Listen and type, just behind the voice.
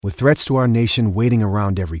With threats to our nation waiting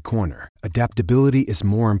around every corner, adaptability is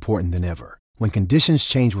more important than ever. When conditions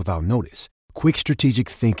change without notice, quick strategic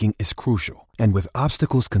thinking is crucial. And with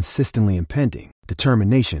obstacles consistently impending,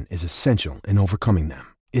 determination is essential in overcoming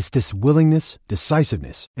them. It's this willingness,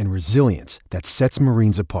 decisiveness, and resilience that sets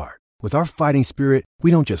Marines apart. With our fighting spirit, we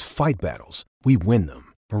don't just fight battles, we win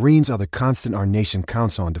them. Marines are the constant our nation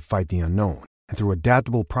counts on to fight the unknown. And through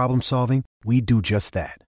adaptable problem solving, we do just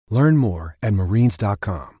that. Learn more at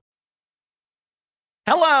marines.com.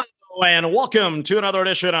 Hello, and welcome to another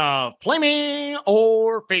edition of Play Me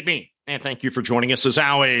or Fade Me. And thank you for joining us as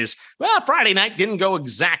always. Well, Friday night didn't go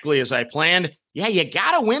exactly as I planned. Yeah, you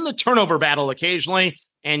got to win the turnover battle occasionally.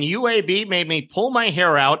 And UAB made me pull my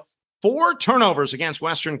hair out. 4 turnovers against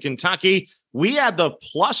Western Kentucky. We had the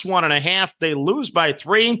plus 1.5. They lose by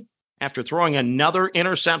 3 after throwing another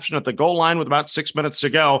interception at the goal line with about 6 minutes to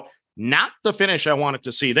go. Not the finish I wanted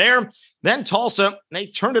to see there. Then Tulsa, they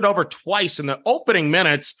turned it over twice in the opening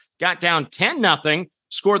minutes, got down 10-0,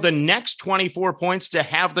 scored the next 24 points to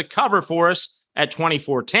have the cover for us at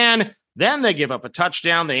 24-10. Then they give up a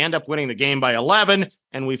touchdown. They end up winning the game by 11,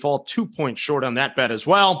 and we fall 2 points short on that bet as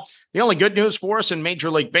well. The only good news for us in Major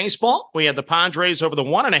League Baseball, we had the Padres over the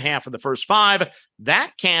 1.5 in the first 5.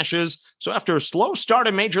 That cashes. So after a slow start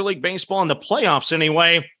in Major League Baseball in the playoffs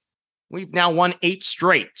anyway, we've now won 8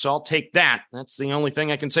 straight, so I'll take that. That's the only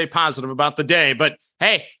thing I can say positive about the day. But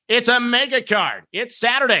hey, it's a mega card. It's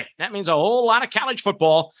Saturday. That means a whole lot of college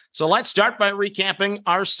football. So let's start by recapping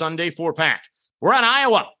our Sunday 4-pack. We're on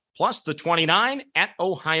Iowa, plus the 29 at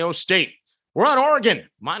Ohio State. We're on Oregon,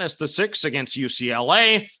 minus the 6 against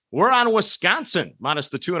UCLA. We're on Wisconsin, minus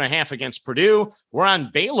the 2.5 against Purdue. We're on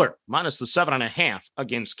Baylor, minus the 7.5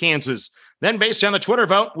 against Kansas. Then based on the Twitter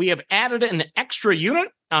vote, we have added an extra unit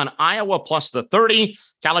on Iowa plus the 30.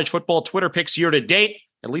 College football Twitter picks year to date,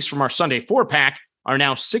 at least from our Sunday 4-pack, are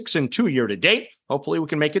now 6-2 year to date. Hopefully we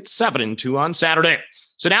can make it 7-2 on Saturday.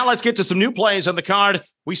 So now let's get to some new plays on the card.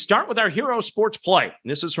 We start with our hero sports play.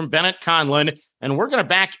 This is from Bennett Conlon, and we're going to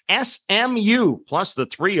back SMU plus the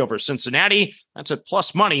 3 over Cincinnati. That's at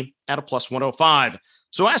plus money at a plus 105.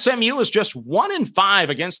 So SMU is just 1-5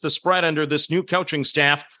 against the spread under this new coaching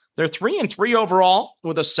staff. They're 3-3 overall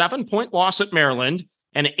with a 7-point loss at Maryland,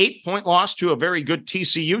 an 8-point loss to a very good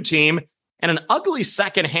TCU team, and an ugly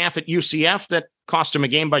second half at UCF that cost them a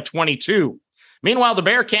game by 22. Meanwhile, the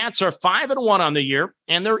Bearcats are 5-1 on the year,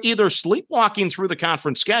 and they're either sleepwalking through the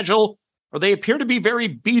conference schedule or they appear to be very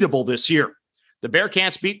beatable this year. The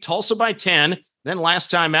Bearcats beat Tulsa by 10. Then last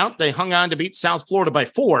time out, they hung on to beat South Florida by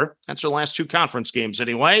 4. That's their last 2 conference games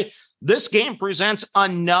anyway. This game presents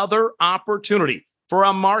another opportunity for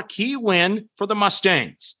a marquee win for the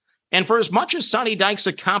Mustangs. And for as much as Sonny Dykes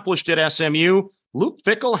accomplished at SMU, Luke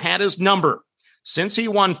Fickell had his number. Since he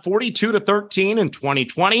won 42-13 in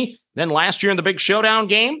 2020, then last year in the big showdown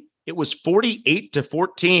game, it was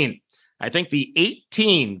 48-14. I think the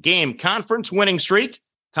 18-game conference winning streak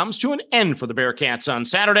comes to an end for the Bearcats on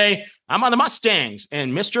Saturday. I'm on the Mustangs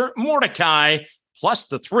and Mr. Mordecai plus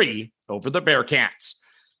the 3 over the Bearcats.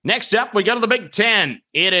 Next up, we go to the Big Ten.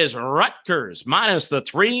 It is Rutgers minus the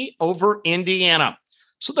 3 over Indiana.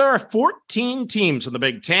 So there are 14 teams in the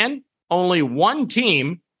Big Ten. Only one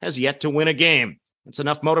team has yet to win a game. That's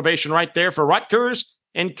enough motivation right there for Rutgers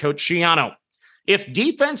and Coach Schiano. If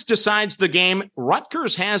defense decides the game,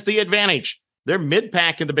 Rutgers has the advantage. They're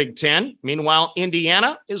mid-pack in the Big Ten. Meanwhile,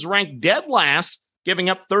 Indiana is ranked dead last, giving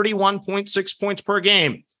up 31.6 points per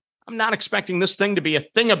game. I'm not expecting this thing to be a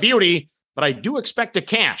thing of beauty, but I do expect to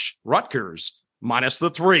cash Rutgers minus the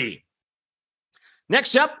 3.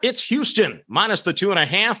 Next up, it's Houston minus the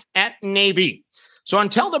 2.5 at Navy. So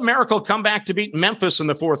until the miracle comeback to beat Memphis in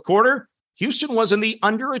the fourth quarter, Houston was in the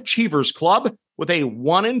underachievers club with a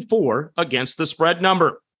 1-4 against the spread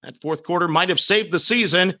number. That fourth quarter might have saved the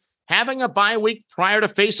season. Having a bye week prior to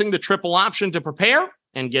facing the triple option to prepare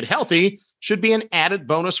and get healthy should be an added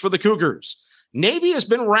bonus for the Cougars. Navy has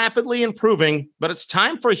been rapidly improving, but it's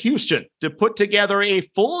time for Houston to put together a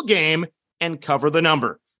full game and cover the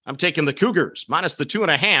number. I'm taking the Cougars minus the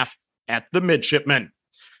 2.5 at the Midshipmen.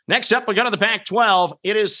 Next up, we go to the Pac-12.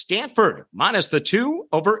 It is Stanford minus the 2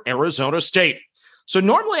 over Arizona State. So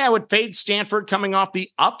normally I would fade Stanford coming off the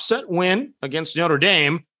upset win against Notre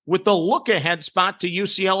Dame with the look-ahead spot to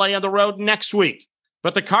UCLA on the road next week.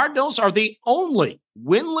 But the Cardinals are the only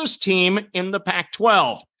winless team in the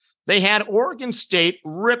Pac-12. They had Oregon State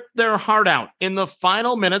rip their heart out in the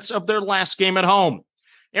final minutes of their last game at home.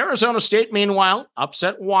 Arizona State, meanwhile,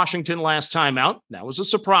 upset Washington last time out. That was a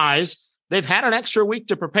surprise. They've had an extra week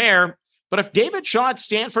to prepare, but if David Shaw at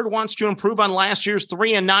Stanford wants to improve on last year's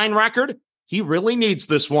 3-9 record, he really needs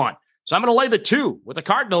this one. So I'm going to lay the 2 with the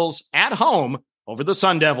Cardinals at home over the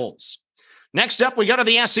Sun Devils. Next up, we go to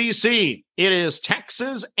the SEC. It is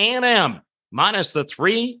Texas A&M minus the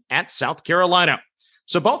 3 at South Carolina.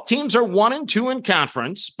 So both teams are 1-2 in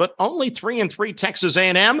conference, but only 3-3 Texas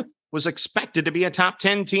A&M was expected to be a top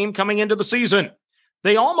 10 team coming into the season.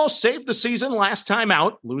 They almost saved the season last time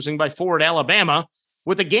out, losing by 4 at Alabama.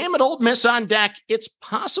 With a game at Ole Miss on deck, it's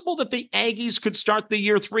possible that the Aggies could start the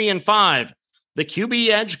year 3-5. The QB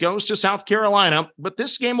edge goes to South Carolina, but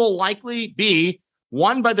this game will likely be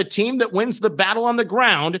won by the team that wins the battle on the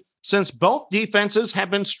ground, since both defenses have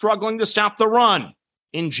been struggling to stop the run.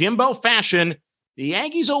 In Jimbo fashion, the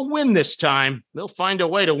Aggies will win this time. They'll find a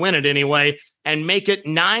way to win it anyway and make it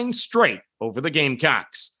 9 straight over the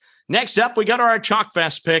Gamecocks. Next up, we got our Chalk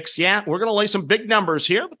Fest picks. Yeah, we're going to lay some big numbers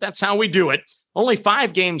here, but that's how we do it. Only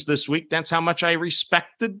 5 games this week. That's how much I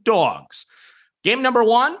respect the Dogs. Game number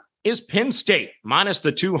 1 is Penn State minus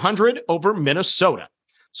the 200 over Minnesota.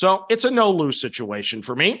 So it's a no-lose situation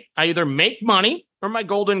for me. I either make money or my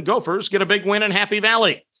Golden Gophers get a big win in Happy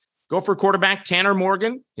Valley. Gopher quarterback Tanner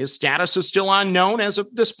Morgan, his status is still unknown as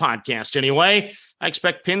of this podcast anyway. I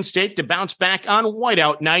expect Penn State to bounce back on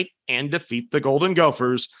whiteout night and defeat the Golden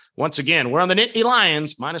Gophers. Once again, we're on the Nittany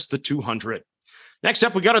Lions minus the 200. Next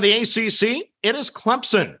up, we go to the ACC. It is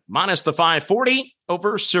Clemson minus the 540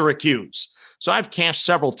 over Syracuse. So I've cashed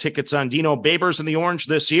several tickets on Dino Babers in the Orange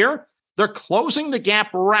this year. They're closing the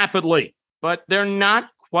gap rapidly, but they're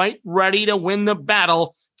not quite ready to win the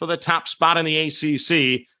battle for the top spot in the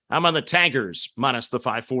ACC. I'm on the Tigers minus the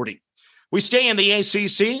 540. We stay in the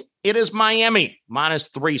ACC. It is Miami minus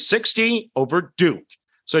 360 over Duke.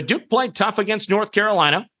 So Duke played tough against North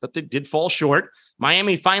Carolina, but they did fall short.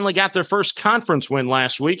 Miami finally got their first conference win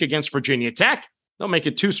last week against Virginia Tech. They'll make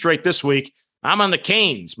it 2 straight this week. I'm on the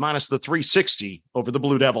Canes minus the 360 over the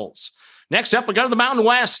Blue Devils. Next up, we go to the Mountain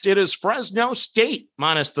West. It is Fresno State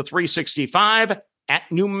minus the 365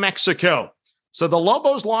 at New Mexico. So the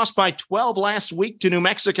Lobos lost by 12 last week to New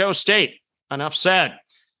Mexico State. Enough said.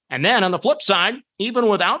 And then on the flip side, even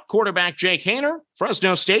without quarterback Jake Haener,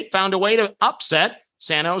 Fresno State found a way to upset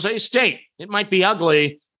San Jose State. It might be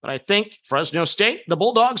ugly, but I think Fresno State, the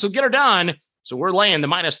Bulldogs will get her done. So we're laying the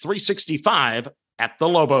minus 365 at the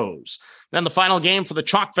Lobos. Then the final game for the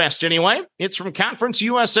Chalk Fest anyway. It's from Conference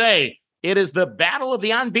USA. It is the battle of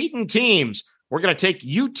the unbeaten teams. We're going to take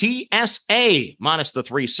UTSA minus the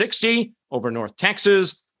 360 over North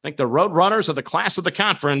Texas. I think the Roadrunners are the class of the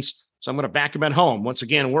conference, so I'm going to back them at home. Once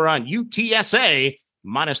again, we're on UTSA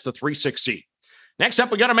minus the 360. Next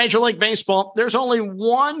up, we got a Major League Baseball. There's only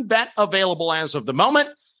one bet available as of the moment,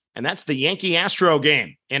 and that's the Yankee-Astro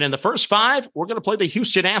game. And in the first 5, we're going to play the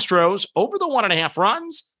Houston Astros over the 1.5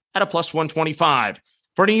 runs at a plus 125.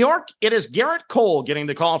 For New York, it is Garrett Cole getting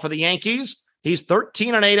the call for the Yankees. He's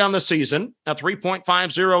 13-8 on the season, a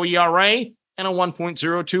 3.50 ERA and a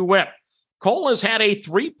 1.02 whip. Cole has had a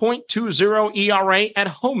 3.20 ERA at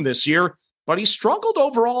home this year, but he struggled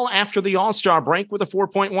overall after the All-Star break with a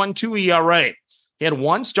 4.12 ERA. He had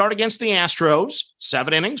 1 start against the Astros,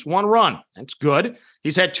 7 innings, 1 run. That's good.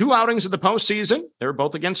 He's had 2 outings in the postseason. They were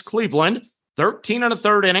both against Cleveland, 13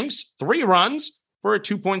 1/3 innings, 3 runs for a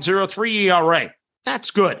 2.03 ERA.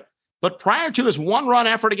 That's good. But prior to his 1-run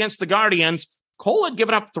effort against the Guardians, Cole had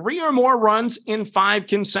given up 3 or more runs in 5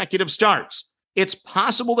 consecutive starts. It's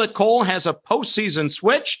possible that Cole has a postseason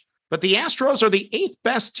switch, but the Astros are the 8th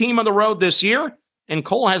best team on the road this year, and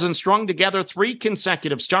Cole hasn't strung together 3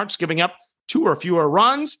 consecutive starts, giving up 2 or fewer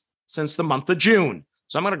runs since the month of June.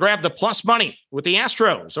 So I'm going to grab the plus money with the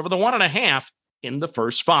Astros over the 1.5 in the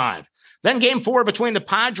first 5. Then game 4 between the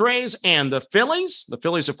Padres and the Phillies. The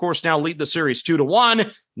Phillies, of course, now lead the series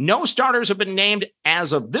 2-1. No starters have been named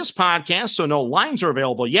as of this podcast, so no lines are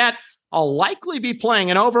available yet. I'll likely be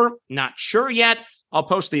playing an over. Not sure yet. I'll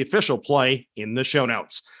post the official play in the show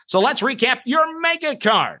notes. So let's recap your mega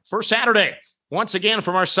card for Saturday. Once again,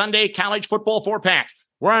 from our Sunday college football 4-pack,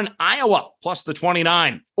 we're on Iowa plus the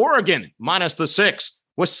 29, Oregon minus the 6,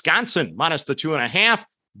 Wisconsin minus the 2.5,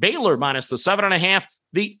 Baylor minus the 7.5,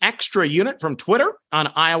 the extra unit from Twitter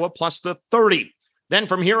on Iowa plus the 30. Then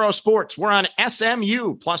from Hero Sports, we're on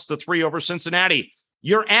SMU plus the 3 over Cincinnati.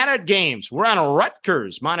 Your added games, we're on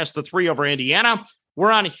Rutgers minus the 3 over Indiana.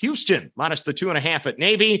 We're on Houston minus the 2.5 at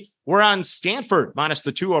Navy. We're on Stanford minus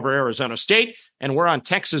the 2 over Arizona State. And we're on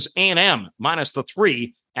Texas A&M minus the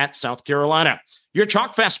 3 at South Carolina. Your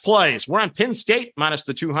Chalk Fest plays, we're on Penn State minus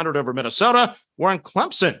the 200 over Minnesota. We're on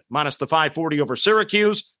Clemson minus the 540 over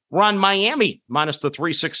Syracuse. We're on Miami minus the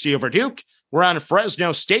 360 over Duke. We're on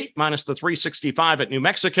Fresno State minus the 365 at New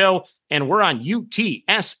Mexico. And we're on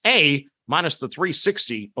UTSA minus the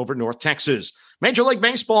 360 over North Texas. Major League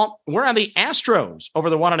Baseball, we're on the Astros over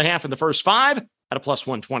the 1.5 in the first 5 at a plus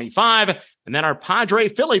 125. And then our Padre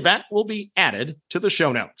Philly bet will be added to the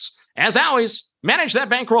show notes. As always, manage that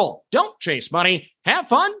bankroll. Don't chase money. Have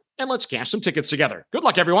fun, and let's cash some tickets together. Good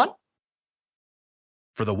luck, everyone.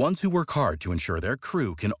 For the ones who work hard to ensure their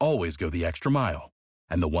crew can always go the extra mile,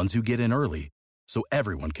 and the ones who get in early so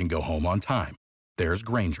everyone can go home on time, there's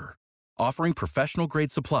Grainger, offering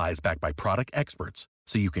professional-grade supplies backed by product experts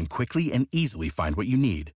so you can quickly and easily find what you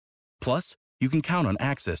need. Plus, you can count on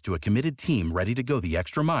access to a committed team ready to go the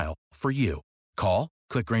extra mile for you. Call,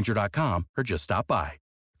 click Grainger.com, or just stop by.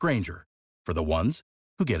 Grainger, for the ones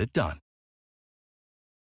who get it done.